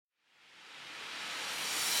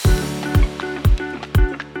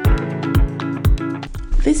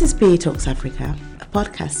This is PE Talks Africa, a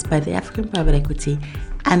podcast by the African Private Equity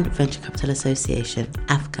and Venture Capital Association,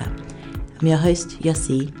 AFCA. I'm your host,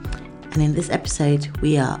 Yossi, and in this episode,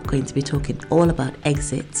 we are going to be talking all about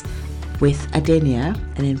exits with Adenia,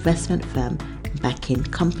 an investment firm backing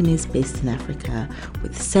companies based in Africa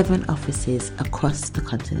with 7 offices across the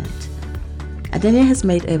continent. Adenia has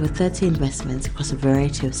made over 30 investments across a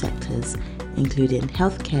variety of sectors, including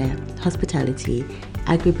healthcare, hospitality,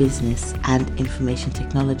 agribusiness, and information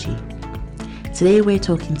technology. Today we're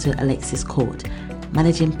talking to Alexis Court,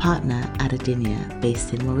 managing partner at Adenia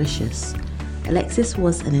based in Mauritius. Alexis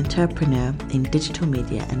was an entrepreneur in digital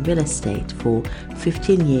media and real estate for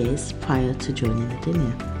 15 years prior to joining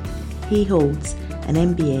Adenia. He holds an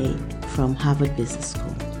MBA from Harvard Business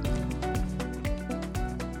School.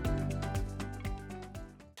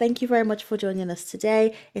 Thank you very much for joining us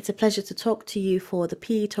today. It's a pleasure to talk to you for the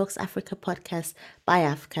PE Talks Africa podcast by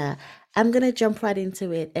AFCA. I'm going to jump right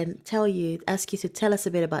into it and ask you to tell us a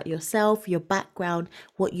bit about yourself, your background,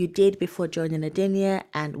 what you did before joining Adenia,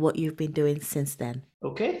 and what you've been doing since then.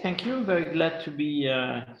 Okay, thank you. Very glad to be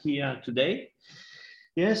here today.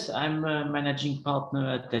 Yes, I'm a managing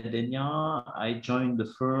partner at Adenia. I joined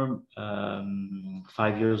the firm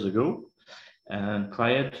 5 years ago. And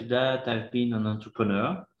prior to that, I've been an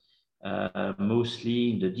entrepreneur,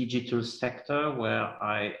 mostly in the digital sector, where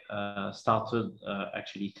I started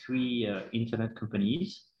actually 3 internet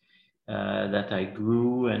companies that I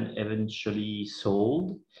grew and eventually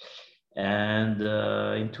sold. And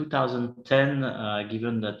in 2010,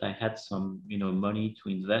 given that I had some, money to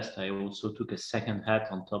invest, I also took a second hat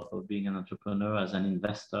on top of being an entrepreneur as an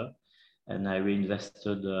investor, and I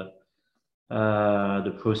reinvested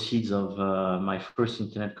the proceeds of my first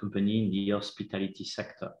internet company in the hospitality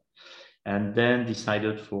sector, and then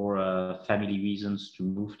decided for family reasons to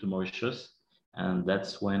move to Mauritius. And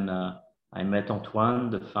that's when I met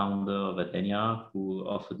Antoine, the founder of Adenia, who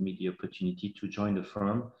offered me the opportunity to join the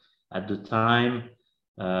firm. At the time,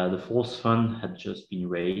 the fourth fund had just been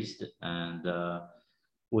raised, and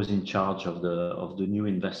was in charge of the new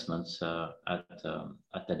investments at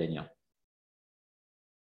Adenia.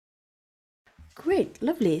 Great,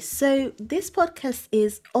 lovely. So this podcast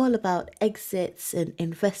is all about exits and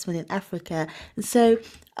investment in Africa. And so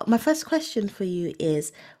my first question for you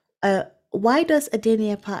is, why does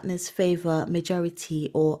Adenia Partners favor majority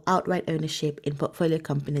or outright ownership in portfolio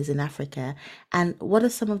companies in Africa? And what are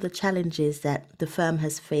some of the challenges that the firm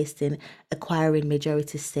has faced in acquiring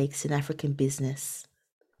majority stakes in African business?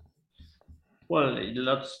 Well,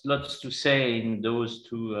 lots to say in those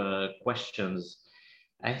 2 questions.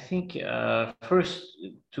 I think first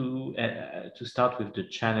to start with the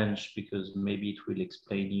challenge, because maybe it will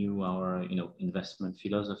explain you our investment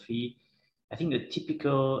philosophy. I think the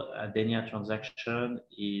typical Adenia transaction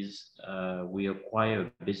is we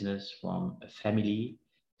acquire a business from a family.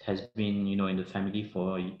 It has been in the family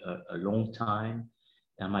for a long time.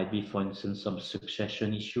 There might be, for instance, some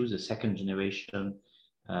succession issues. The second generation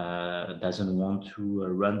doesn't want to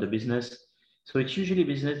run the business. So it's usually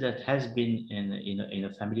business that has been in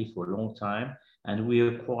a family for a long time, and we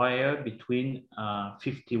acquire between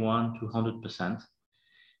 51 to 100%.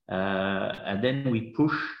 And then we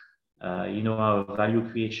push, our value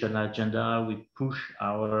creation agenda, we push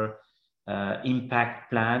our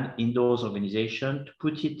impact plan in those organizations to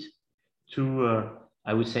put it to,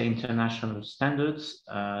 I would say, international standards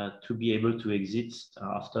to be able to exit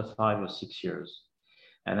after 5 or 6 years.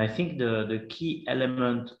 And I think the key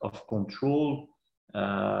element of control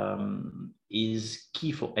is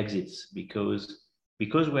key for exits, because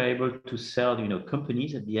we're able to sell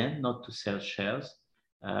companies at the end, not to sell shares,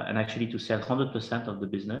 and actually to sell 100% of the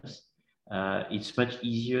business. It's much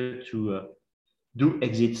easier to do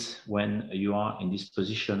exits when you are in this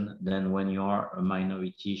position than when you are a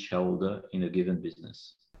minority shareholder in a given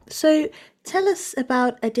business. So tell us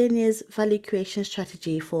about Adenia's value creation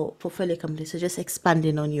strategy for portfolio companies. So just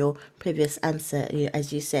expanding on your previous answer,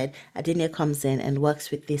 as you said, Adenia comes in and works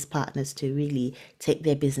with these partners to really take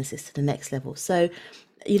their businesses to the next level. So,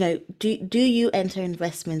 do you enter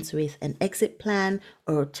investments with an exit plan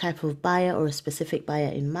or a type of buyer or a specific buyer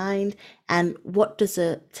in mind? And what does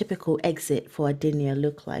a typical exit for Adenia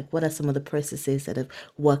look like? What are some of the processes that have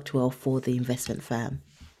worked well for the investment firm?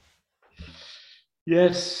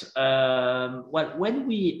 Yes. Well, when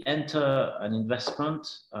we enter an investment,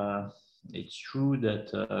 it's true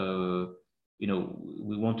that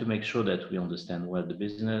we want to make sure that we understand well the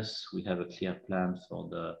business. We have a clear plan for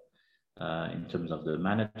the in terms of the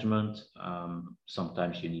management.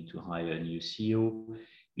 Sometimes you need to hire a new CEO.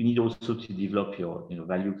 You need also to develop your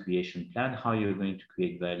value creation plan, how you're going to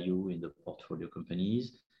create value in the portfolio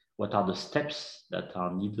companies. what are the steps that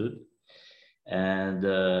are needed, and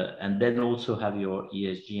then also have your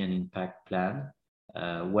ESG and impact plan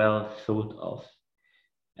well thought of.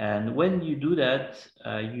 And when you do that,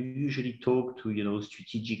 you usually talk to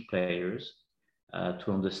strategic players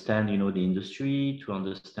to understand the industry, to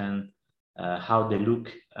understand how they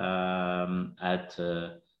look at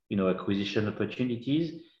acquisition opportunities,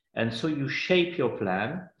 and so you shape your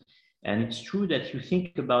plan. And it's true that you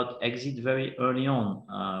think about exit very early on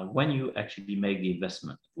when you actually make the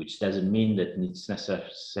investment, which doesn't mean that it's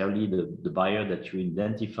necessarily the buyer that you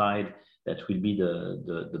identified that will be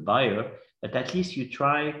the buyer, but at least you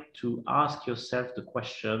try to ask yourself the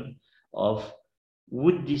question of,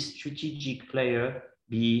 would this strategic player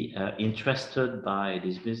be interested by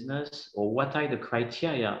this business, or what are the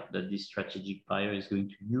criteria that this strategic buyer is going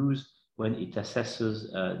to use when it assesses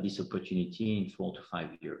this opportunity in 4 to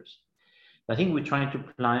 5 years. I think we're trying to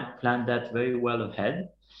plan that very well ahead.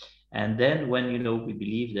 And then when we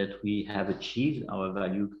believe that we have achieved our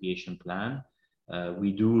value creation plan, we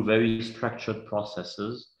do very structured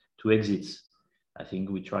processes to exits. I think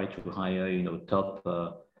we try to hire top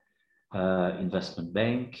investment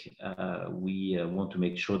bank. We want to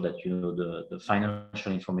make sure that the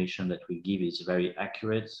financial information that we give is very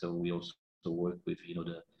accurate. So we also work with the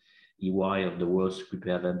EY of the world to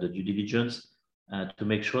prepare them the due diligence to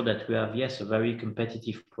make sure that we have, yes, a very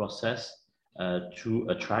competitive process to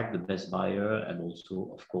attract the best buyer and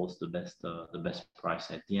also, of course, the best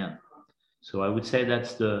price at the end. So I would say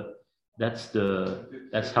that's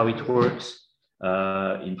how it works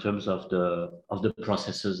in terms of the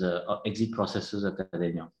processes, exit processes at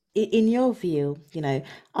Tadenia. In your view,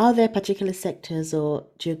 are there particular sectors or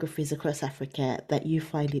geographies across Africa that you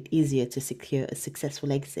find it easier to secure a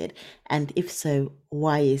successful exit? And if so,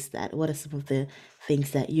 why is that? What are some of the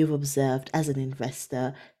things that you've observed as an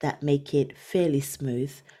investor that make it fairly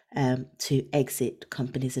smooth to exit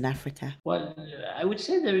companies in Africa? Well, I would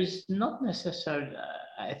say there is not necessarily,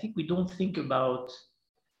 I think we don't think about,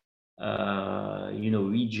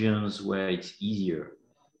 regions where it's easier.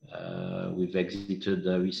 We've exited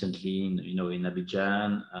recently in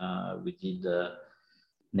Abidjan. We did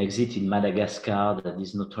an exit in Madagascar that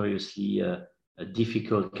is notoriously a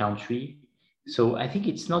difficult country. So I think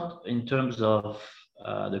it's not in terms of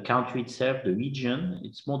the country itself, the region,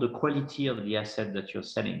 it's more the quality of the asset that you're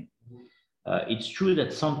selling. It's true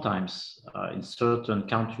that sometimes in certain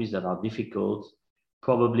countries that are difficult,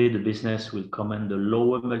 probably the business will command a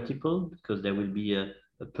lower multiple because there will be a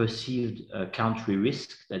perceived country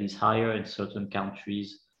risk that is higher in certain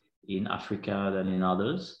countries in Africa than in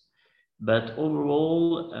others. But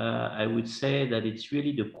overall, I would say that it's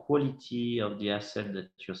really the quality of the asset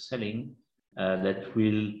that you're selling that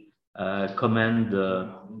will command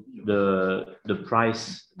the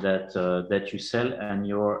price that you sell and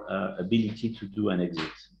your ability to do an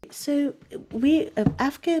exit. So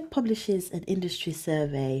AFCA publishes an industry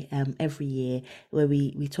survey every year where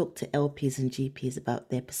we talk to LPs and GPs about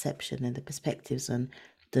their perception and the perspectives on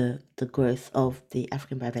the growth of the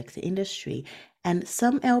African private equity industry. And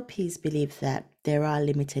some LPs believe that there are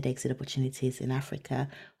limited exit opportunities in Africa,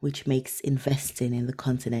 which makes investing in the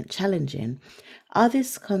continent challenging. Are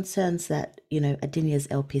these concerns that Adenia's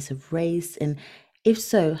LPs have raised? And if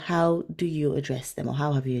so, how do you address them, or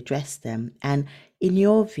how have you addressed them? And in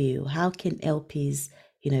your view, how can LPs,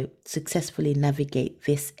 successfully navigate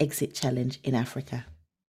this exit challenge in Africa?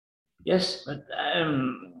 Yes, but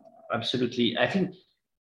absolutely. I think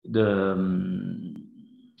the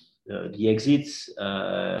exits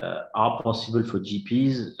are possible for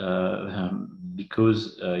GPs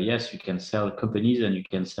because yes, you can sell companies and you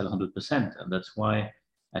can sell 100%, and that's why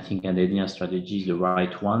I think Adenia strategy is the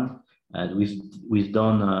right one. We've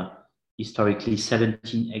done historically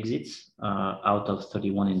 17 exits out of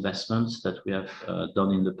 31 investments that we have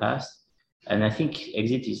done in the past, and I think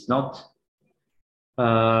exit is not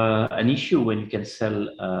an issue when you can sell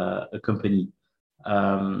a company.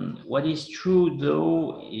 What is true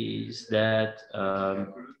though is that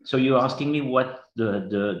so you're asking me what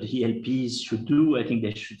the LPs should do. I think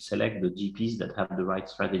they should select the GPs that have the right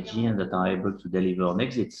strategy and that are able to deliver on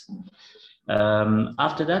exits.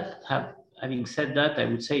 After that, having said that, I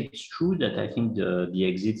would say it's true that I think the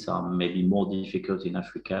exits are maybe more difficult in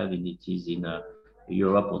Africa than it is in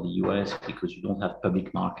Europe or the US because you don't have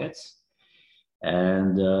public markets.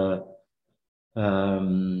 And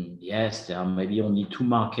yes, there are maybe only two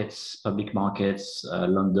markets, public markets,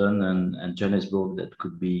 London and Johannesburg, that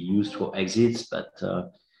could be used for exits, but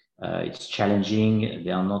it's challenging.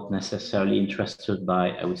 They are not necessarily interested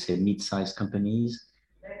by, I would say, mid-sized companies.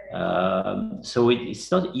 So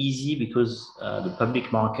it's not easy because the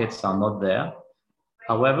public markets are not there.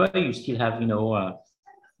 However, you still have,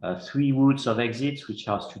 three routes of exits, which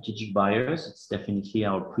are strategic buyers. It's definitely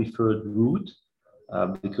our preferred route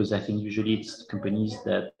because I think usually it's companies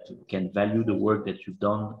that can value the work that you've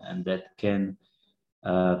done and that can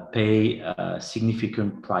pay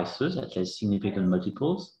significant prices, at least significant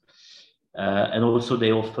multiples. And also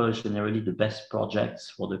they offer generally the best projects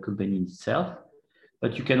for the company itself.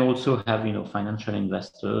 But you can also have, financial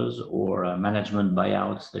investors or management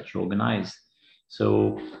buyouts that you organize.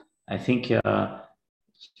 So I think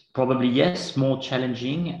probably yes, more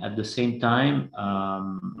challenging. At the same time,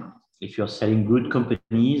 if you're selling good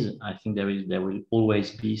companies, I think there will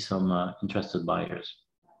always be some interested buyers.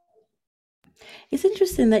 It's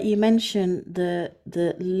interesting that you mentioned the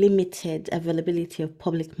limited availability of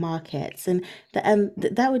public markets, and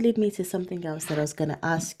that would lead me to something else that I was going to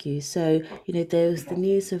ask you. So, there was the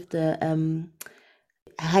news of the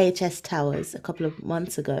IHS towers a couple of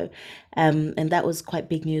months ago, and that was quite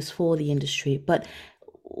big news for the industry. But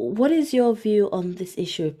what is your view on this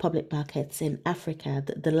issue of public markets in Africa,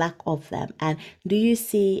 the lack of them, and do you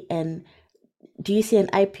see an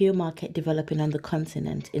IPO market developing on the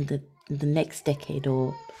continent in the next decade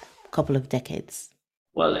or couple of decades?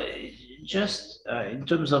 Well, just in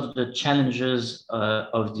terms of the challenges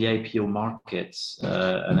of the IPO markets,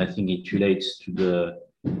 and I think it relates to the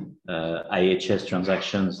IHS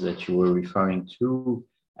transactions that you were referring to.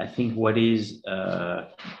 I think what is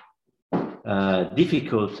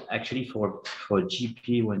difficult actually for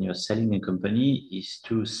GP when you're selling a company is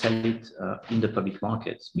to sell it in the public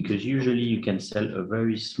markets, because usually you can sell a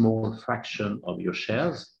very small fraction of your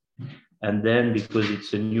shares. And then because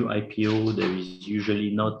it's a new IPO, there is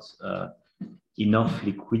usually not enough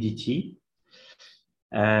liquidity.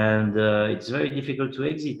 And it's very difficult to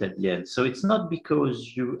exit at the end. So it's not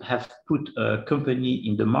because you have put a company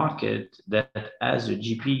in the market that as a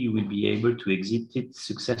GP, you will be able to exit it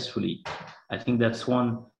successfully. I think that's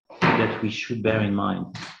one that we should bear in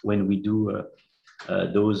mind when we do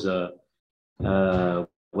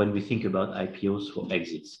when we think about IPOs for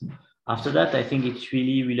exits. After that, I think it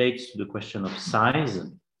really relates to the question of size.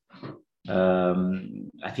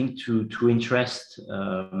 I think to interest,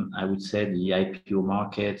 I would say, the IPO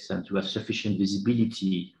markets and to have sufficient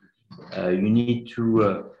visibility, you need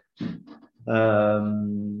to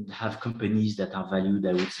have companies that are valued,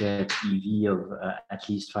 I would say, at EV of at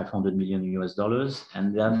least $500 million US.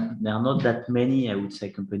 And then there are not that many, I would say,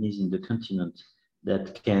 companies in the continent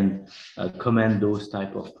that can command those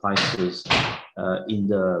type of prices in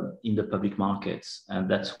the public markets. And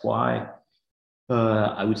that's why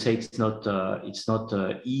I would say it's not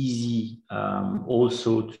easy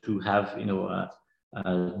also to have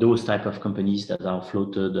those type of companies that are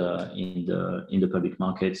floated in the public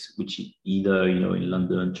markets, which either in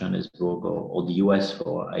London, Johannesburg, or the US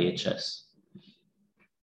for IHS.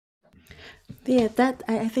 Yeah, that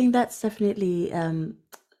I think that's definitely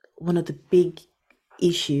one of the big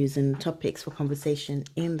issues and topics for conversation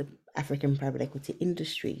in the African private equity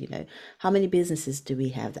industry. How many businesses do we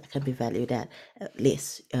have that can be valued at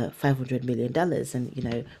least $500 million,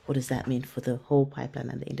 and what does that mean for the whole pipeline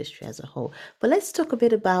and the industry as a whole? But let's talk a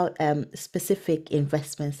bit about specific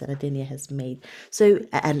investments that Adenia has made. So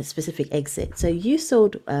and specific exit. So you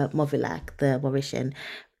sold Movilac, the Mauritian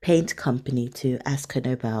paint company, to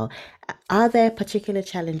AkzoNobel. Are there particular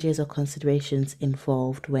challenges or considerations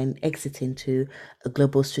involved when exiting to a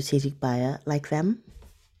global strategic buyer like them?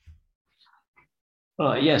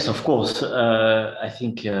 Yes, of course. I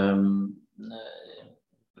think, and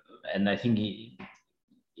I think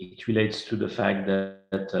it relates to the fact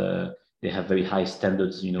that they have very high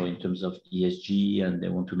standards, in terms of ESG, and they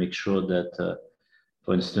want to make sure that,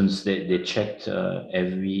 for instance, they checked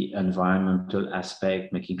every environmental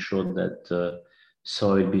aspect, making sure that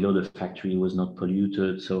soil below the factory was not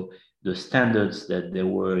polluted. So the standards that they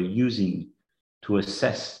were using to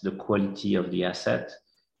assess the quality of the asset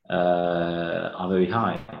are very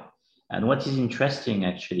high. And what is interesting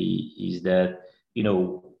actually is that,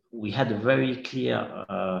 we had a very clear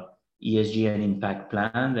ESG and impact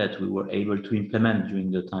plan that we were able to implement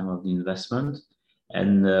during the time of the investment.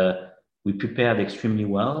 And we prepared extremely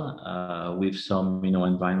well with some,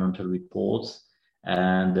 environmental reports.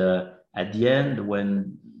 And at the end,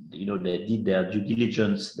 when, they did their due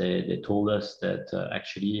diligence, they told us that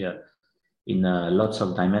actually in lots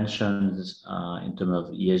of dimensions in terms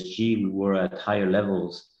of ESG, we were at higher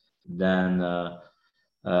levels than a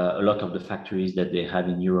lot of the factories that they have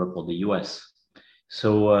in Europe or the US.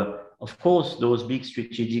 So, of course, those big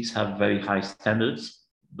strategics have very high standards,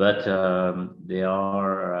 but they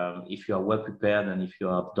are, if you are well prepared and if you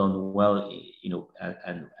have done well,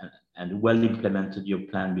 and well implemented your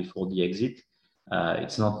plan before the exit,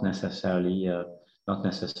 it's not necessarily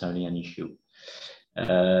an issue.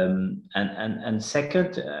 And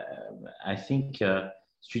second, I think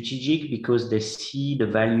strategic, because they see the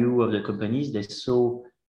value of the companies.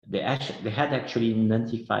 They had actually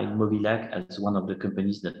identified Mobilac as one of the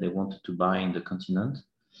companies that they wanted to buy in the continent,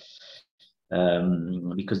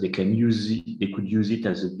 because they could use it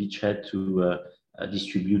as a beachhead to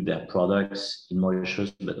distribute their products in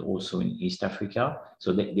Mauritius, but also in East Africa.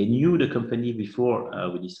 So they knew the company before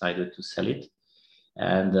we decided to sell it,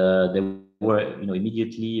 and they were,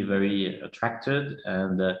 immediately very attracted.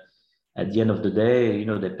 And at the end of the day,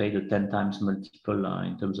 they paid a 10 times multiple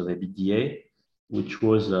in terms of EBITDA, which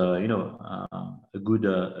was, a good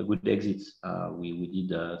exit. We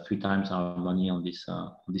did 3 times our money on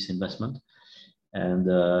this investment, and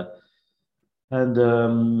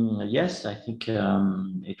yes, I think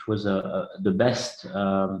it was the best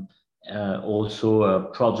also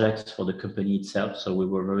project for the company itself. So we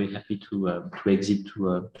were very happy to exit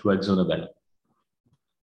to AkzoNobel.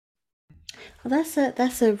 Well,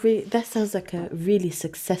 that sounds like a really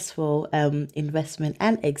successful investment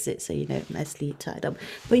and exit. So nicely tied up.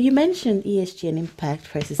 But you mentioned ESG and impact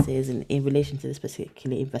processes in relation to this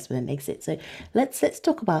particular investment and exit. So let's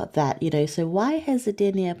talk about that. So why has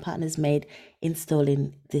Adenia Partners made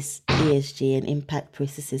installing this ESG and impact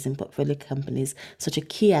processes in portfolio companies such a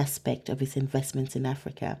key aspect of its investments in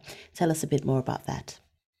Africa? Tell us a bit more about that.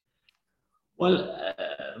 Well,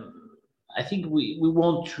 I think we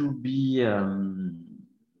want to be,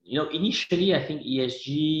 initially I think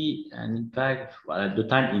ESG and impact, well, at the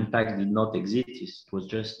time impact did not exist, it was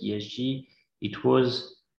just ESG. It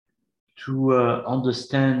was to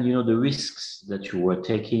understand, the risks that you were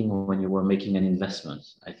taking when you were making an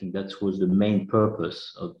investment. I think that was the main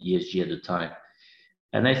purpose of ESG at the time.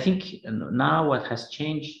 And I think now what has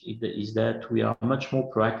changed is that we are much more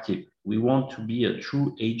proactive. We want to be a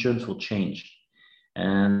true agent for change.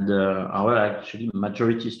 And our actually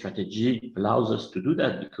majority strategy allows us to do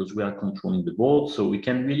that, because we are controlling the board, so we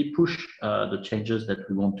can really push the changes that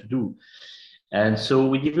we want to do. And so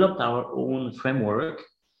we developed our own framework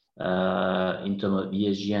in terms of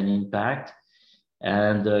ESG and impact,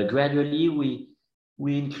 and gradually we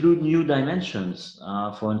include new dimensions.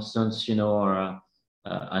 For instance, our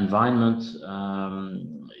environment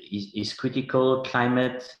is critical,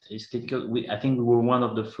 climate is critical. I think we were one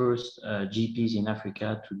of the first GPs in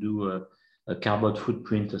Africa to do a carbon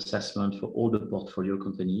footprint assessment for all the portfolio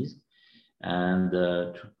companies, and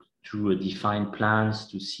to define plans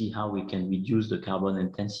to see how we can reduce the carbon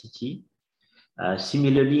intensity.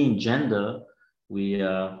 Similarly, in gender, we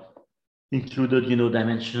included,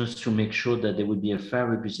 dimensions to make sure that there would be a fair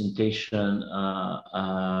representation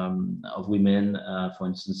of women, for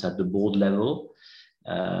instance, at the board level.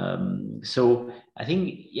 So I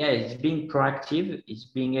think, it's being proactive, it's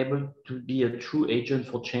being able to be a true agent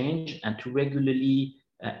for change, and to regularly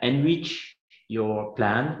enrich your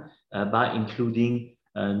plan by including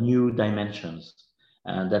new dimensions.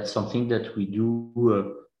 And that's something that we do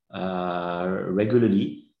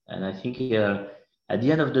regularly. And I think at the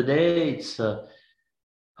end of the day, it's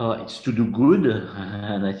to do good.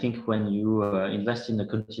 And I think when you invest in the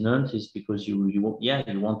continent, it's because you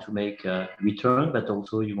want to make a return, but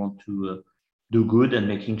also you want to do good, and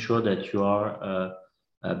making sure that you are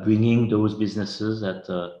bringing those businesses at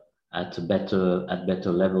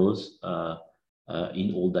better levels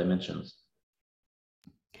in all dimensions.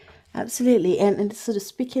 Absolutely. And sort of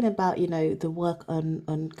speaking about, the work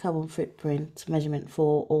on carbon footprint measurement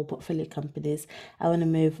for all portfolio companies, I want to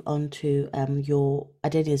move on to your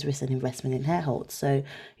Adenia's recent investment in Herholt. So,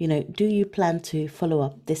 do you plan to follow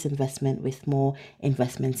up this investment with more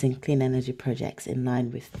investments in clean energy projects in line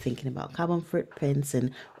with thinking about carbon footprints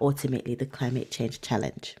and ultimately the climate change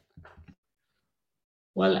challenge?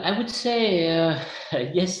 Well, I would say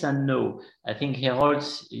yes and no. I think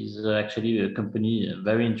Herholt is actually a company,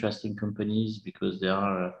 very interesting companies, because they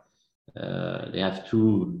have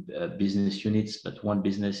 2 business units, but one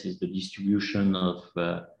business is the distribution of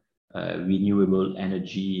renewable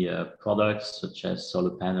energy products such as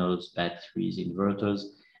solar panels, batteries, inverters.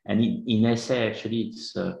 And in SA, actually,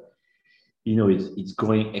 it's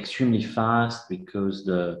going extremely fast, because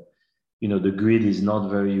the grid is not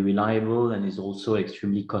very reliable and is also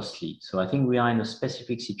extremely costly. So I think we are in a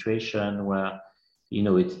specific situation where,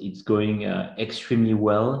 it's going extremely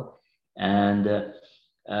well. And,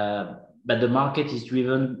 but the market is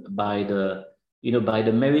driven by by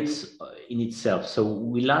the merits in itself. So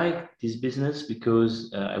we like this business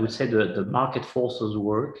because I would say the market forces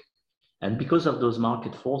work. And because of those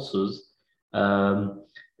market forces,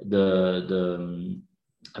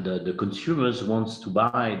 the consumers wants to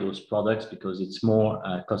buy those products because it's more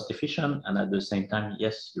cost efficient, and at the same time,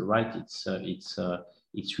 yes, you're right,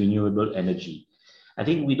 it's renewable energy. I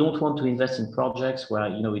think we don't want to invest in projects where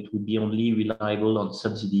it would be only reliable on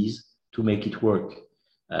subsidies to make it work,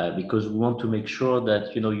 because we want to make sure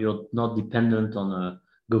that you're not dependent on a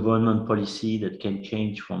government policy that can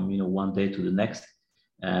change from one day to the next,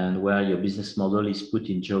 and where your business model is put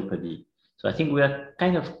in jeopardy. So I think we are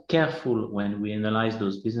kind of careful when we analyze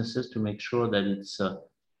those businesses to make sure that it's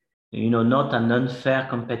not an unfair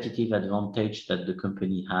competitive advantage that the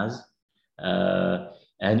company has.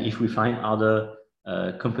 And if we find other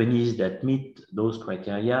companies that meet those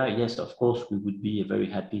criteria, yes, of course, we would be very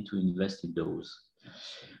happy to invest in those.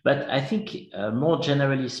 But I think more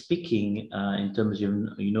generally speaking, in terms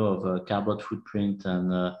of carbon footprint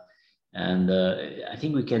and I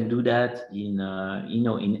think we can do that in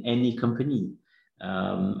any company.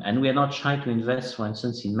 And we are not shy to invest, for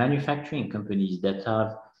instance, in manufacturing companies that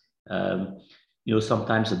have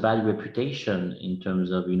sometimes a bad reputation in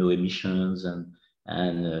terms of emissions and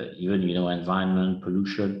even environment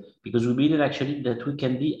pollution, because we believe actually that we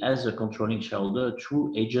can be, as a controlling shareholder,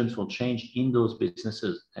 true agent for change in those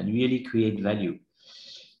businesses and really create value.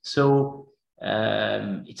 So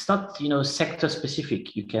it's not sector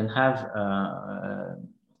specific. You can have a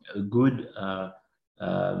good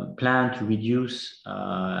plan to reduce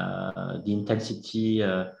the intensity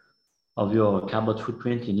of your carbon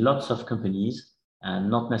footprint in lots of companies,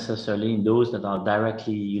 and not necessarily in those that are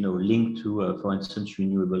directly linked to, for instance,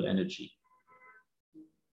 renewable energy.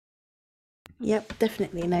 Yep,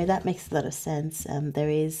 definitely. No, that makes a lot of sense.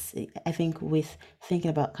 There is, I think, with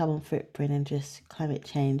thinking about carbon footprint and just climate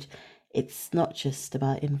change, it's not just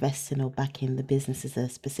about investing or backing the businesses that are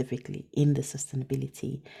specifically in the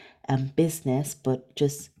sustainability business, but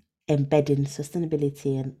just embedding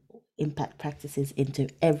sustainability and impact practices into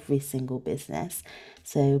every single business.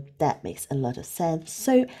 So that makes a lot of sense.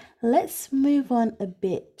 So let's move on a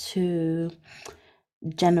bit to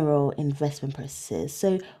general investment processes.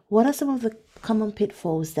 So what are some of the common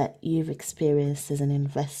pitfalls that you've experienced as an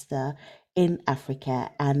investor in Africa,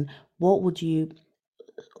 and what would you,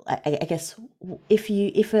 I guess,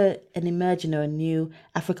 if an emerging or a new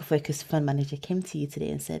Africa focused fund manager came to you today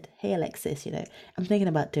and said, "Hey Alexis, I'm thinking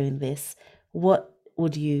about doing this," what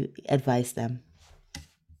would you advise them?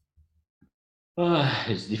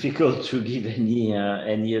 It's difficult to give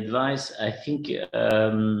any advice. I think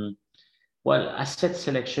well, asset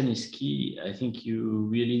selection is key. I think you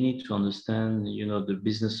really need to understand the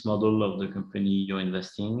business model of the company you're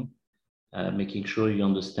investing, making sure you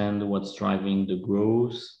understand what's driving the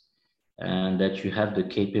growth, and that you have the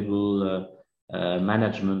capable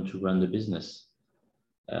management to run the business.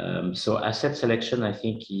 So asset selection, I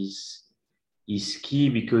think, is key,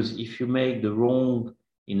 because if you make the wrong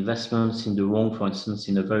investments in the wrong, for instance,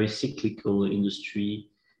 in a very cyclical industry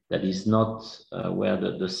that is not where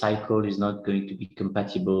the cycle is not going to be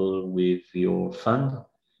compatible with your fund,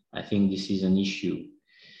 I think this is an issue.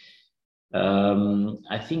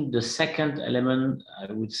 I think the second element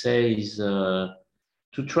I would say is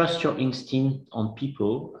to trust your instinct on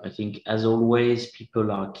people. I think, as always,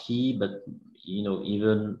 people are key, but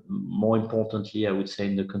even more importantly, I would say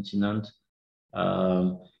in the continent,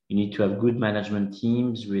 you need to have good management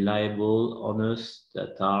teams, reliable, honest,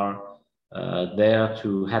 that are there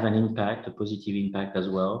to have an impact, a positive impact as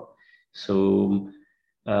well. So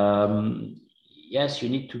yes, you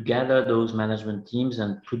need to gather those management teams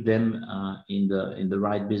and put them in the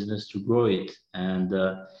right business to grow it. And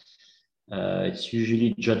it's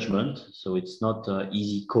usually judgment, so it's not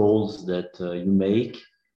easy calls that you make.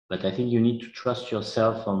 But I think you need to trust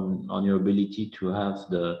yourself on your ability to have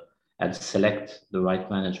and select the right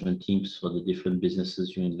management teams for the different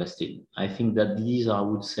businesses you invest in. I think that these are, I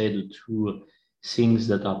would say, the two things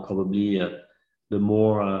that are probably the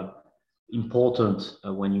more important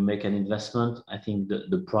when you make an investment. I think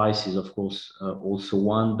the price is, of course, also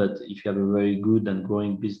one, but if you have a very good and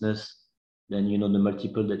growing business, then the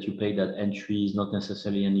multiple that you pay at entry is not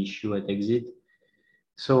necessarily an issue at exit.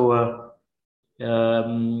 So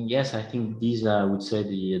yes, I think these are, I would say,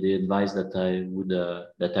 the advice that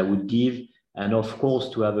I would give, and of course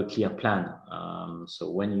to have a clear plan. So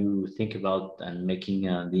when you think about and making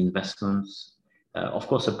the investments, of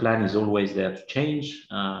course a plan is always there to change.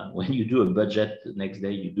 When you do a budget, the next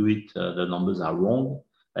day you do it, the numbers are wrong,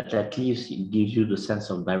 but at least it gives you the sense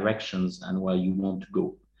of directions and where you want to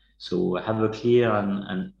go. So have a clear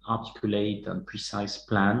and articulate and precise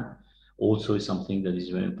plan also is something that is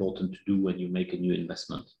very important to do when you make a new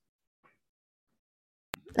investment.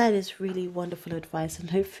 That is really wonderful advice, and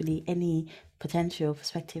hopefully, any potential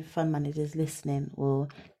prospective fund managers listening will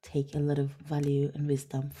take a lot of value and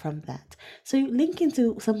wisdom from that. So, linking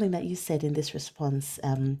to something that you said in this response,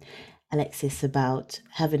 Alexis, about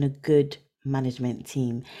having a good management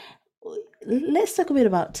team, let's talk a bit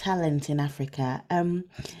about talent in Africa.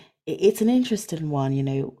 It's an interesting one, you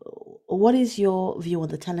know. What is your view on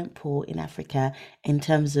the talent pool in Africa in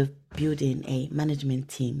terms of building a management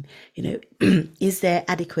team? You know, is there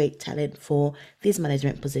adequate talent for these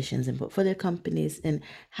management positions in portfolio companies? And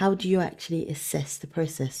how do you actually assess the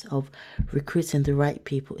process of recruiting the right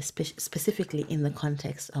people, specifically in the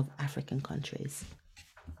context of African countries?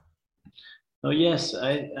 Oh yes,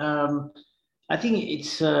 I think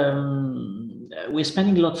it's we're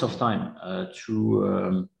spending lots of time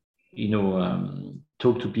to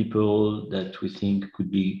talk to people that we think could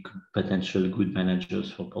be potential good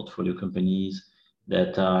managers for portfolio companies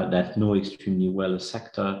that know extremely well a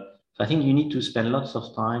sector. So I think you need to spend lots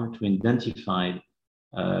of time to identify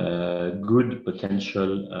good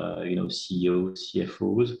potential CEOs,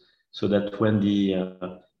 CFOs, so that when the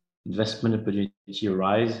investment opportunity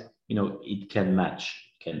arise, it can match.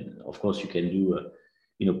 Can, of course, you can do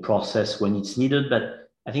a process when it's needed, but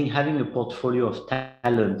I think having a portfolio of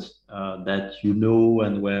talent that you know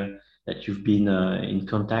and where that you've been in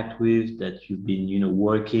contact with, that you've been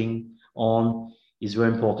working on, is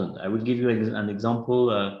very important. I will give you an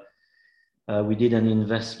example. We did an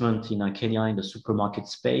investment in Kenya in the supermarket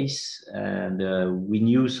space, and we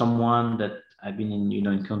knew someone that I've been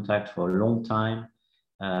in contact for a long time.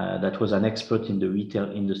 That was an expert in the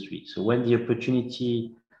retail industry. So when the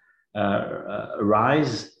opportunity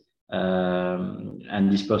arise, and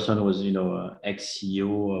this person was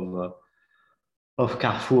ex-CEO of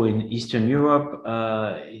Carrefour in Eastern Europe.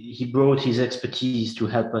 He brought his expertise to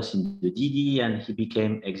help us in the DD, and he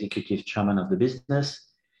became executive chairman of the business.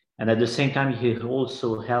 And at the same time, he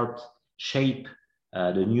also helped shape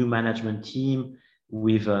the new management team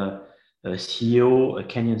with a CEO, a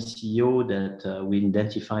Kenyan CEO that we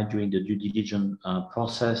identified during the due diligence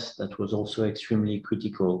process that was also extremely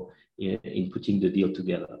critical in putting the deal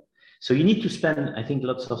together. So you need to spend, I think,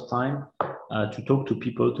 lots of time to talk to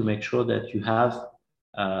people to make sure that you have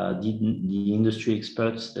the industry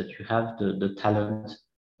experts, that you have the talent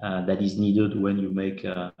that is needed when you make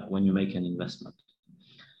an investment.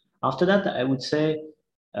 After that, I would say,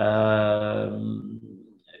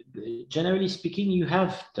 generally speaking, you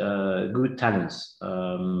have good talents.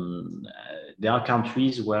 There are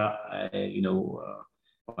countries where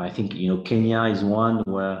I think Kenya is one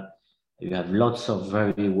where you have lots of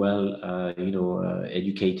very well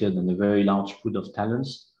educated and a very large pool of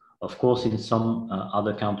talents. Of course, in some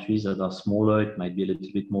other countries that are smaller, it might be a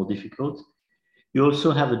little bit more difficult. You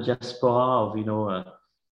also have a diaspora of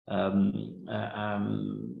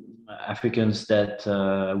Africans that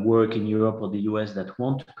work in Europe or the US that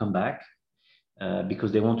want to come back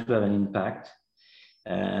because they want to have an impact.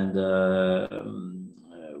 And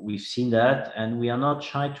we've seen that, and we are not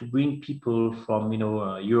shy to bring people from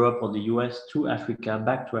Europe or the US to Africa,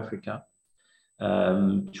 back to Africa,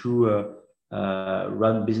 to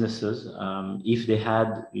run businesses if they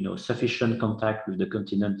had sufficient contact with the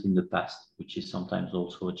continent in the past, which is sometimes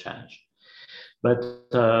also a challenge. But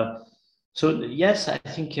so yes, I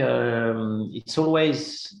think it's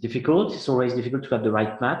always difficult. It's always difficult to have the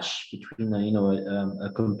right match between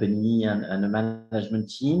a company and a management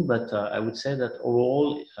team. But I would say that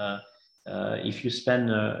overall, if you spend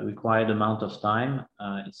a required amount of time,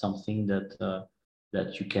 it's something that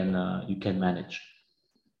you can manage.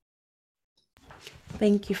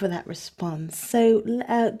 Thank you for that response. So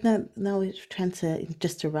now we're trying to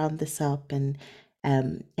just to round this up and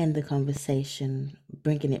end the conversation,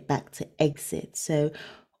 bringing it back to exit. So,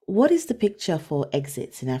 what is the picture for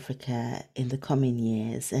exits in Africa in the coming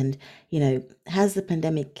years? And has the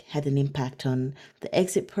pandemic had an impact on the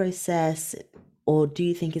exit process, or do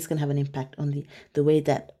you think it's going to have an impact on the way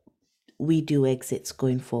that we do exits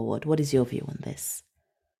going forward? What is your view on this?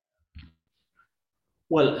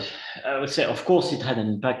 Well, I would say, of course, it had an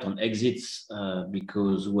impact on exits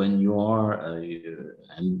because when you are,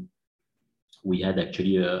 and we had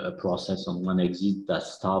actually a process on one exit that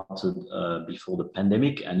started before the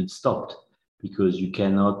pandemic, and it stopped because you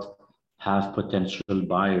cannot have potential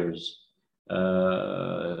buyers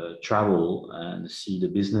travel and see the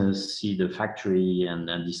business, see the factory,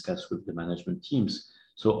 and discuss with the management teams.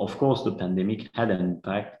 So, of course, the pandemic had an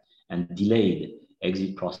impact and delayed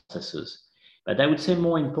exit processes. But I would say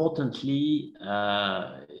more importantly,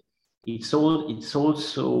 it's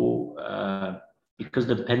also because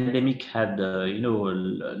the pandemic had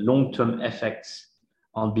long-term effects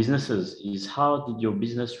on businesses is how did your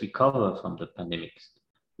business recover from the pandemic?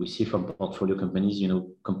 We see from portfolio companies,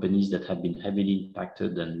 companies that have been heavily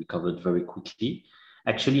impacted and recovered very quickly.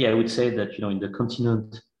 Actually, I would say that, in the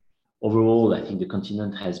continent overall, I think the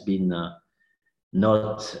continent has been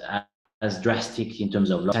not as drastic in terms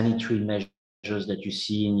of sanitary measures that you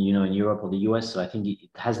see in Europe or the US. So I think it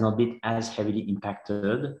has not been as heavily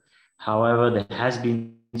impacted. However, there has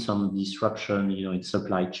been some disruption, in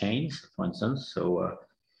supply chains, for instance.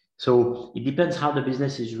 So it depends how the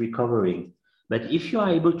business is recovering. But if you are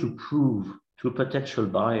able to prove to a potential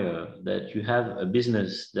buyer that you have a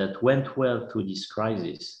business that went well through this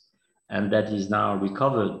crisis and that is now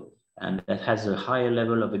recovered and that has a higher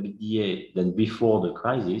level of EBITDA than before the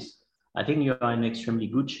crisis, I think you are in extremely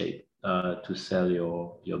good shape to sell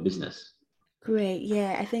your business. Great.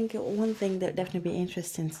 Yeah, I think one thing that definitely be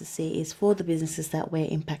interesting to see is for the businesses that were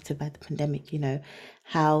impacted by the pandemic,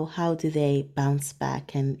 how do they bounce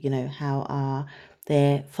back, and how are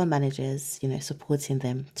their fund managers, supporting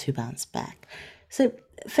them to bounce back. So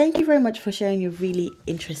thank you very much for sharing your really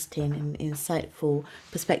interesting and insightful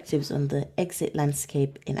perspectives on the exit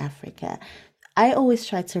landscape in Africa. I always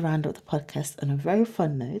try to round up the podcast on a very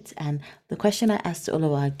fun note, and the question I ask to all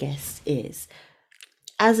of our guests is,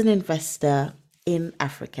 as an investor in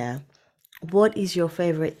Africa, what is your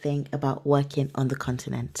favorite thing about working on the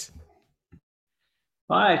continent?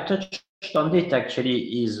 I touched on it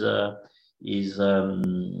actually is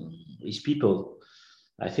people.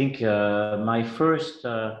 I think my first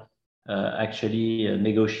actually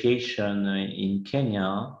negotiation in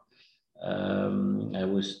Kenya, I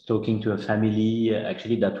was talking to a family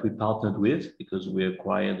actually that we partnered with because we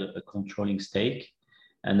acquired a controlling stake.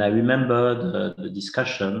 And I remember the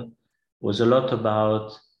discussion was a lot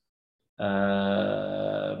about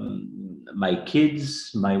my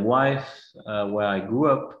kids, my wife, where I grew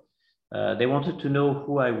up. They wanted to know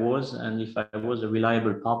who I was and if I was a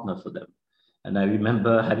reliable partner for them. And I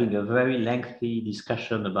remember having a very lengthy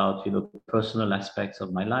discussion about, personal aspects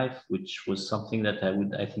of my life, which was something that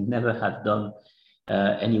I think, never have done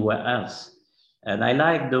anywhere else. And I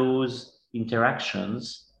like those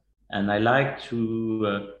interactions, and I like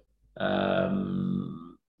to,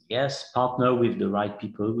 yes, partner with the right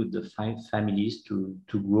people, with the families to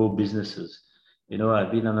grow businesses.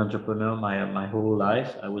 I've been an entrepreneur my whole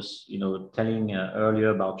life. I was, telling earlier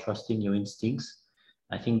about trusting your instincts.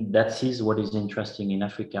 I think that is what is interesting in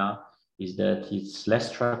Africa, is that it's less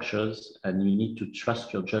structures and you need to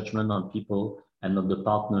trust your judgment on people and on the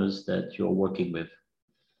partners that you're working with.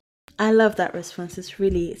 I love that response. It's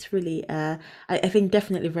really, I think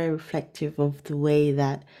definitely very reflective of the way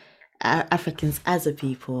that Africans as a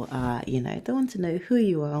people are, they want to know who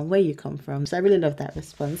you are and where you come from. So I really love that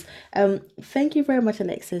response. Thank you very much,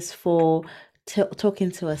 Alexis, for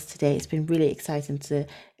talking to us today. It's been really exciting to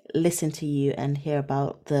listen to you and hear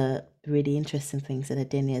about the really interesting things that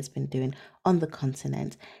Adenia has been doing on the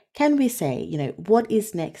continent. Can we say, what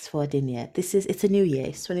is next for Adenia? It's a new year,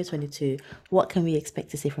 it's 2022. What can we expect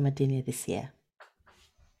to see from Adenia this year?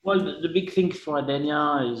 Well, the big thing for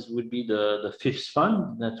Adenia would be the fifth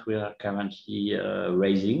fund that we are currently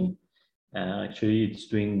raising. Actually, it's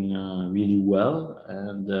doing really well,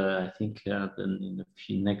 and I think in the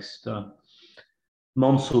next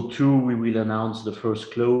month or two, we will announce the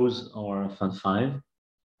first close or Fund 5.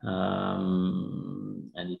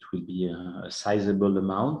 And it will be a sizable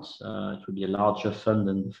amount. It will be a larger fund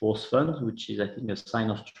than the fourth fund, which is, I think, a sign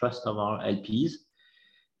of trust of our LPs.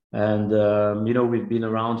 And, we've been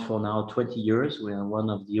around for now 20 years. We are one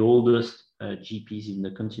of the oldest GPs in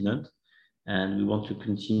the continent, and we want to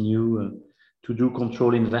continue to do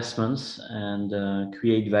control investments and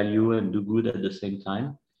create value and do good at the same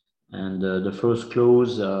time. And the first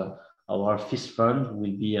close of our fifth fund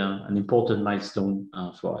will be an important milestone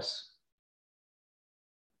for us.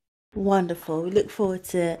 Wonderful. We look forward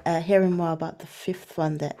to hearing more about the fifth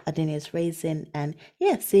fund that Adenia is raising, and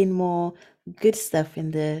seeing more good stuff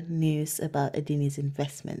in the news about Adenia's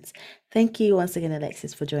investments. Thank you once again,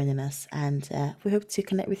 Alexis, for joining us, and we hope to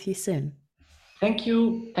connect with you soon. Thank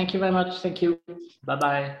you. Thank you very much. Thank you.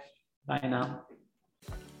 Bye-bye. Bye now.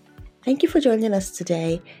 Thank you for joining us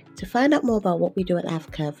today. To find out more about what we do at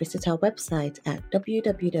AFCA, visit our website at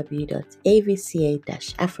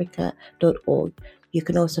www.avca-africa.org. You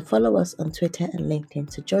can also follow us on Twitter and LinkedIn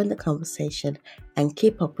to join the conversation and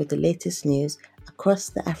keep up with the latest news across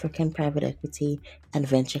the African private equity and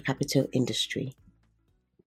venture capital industry.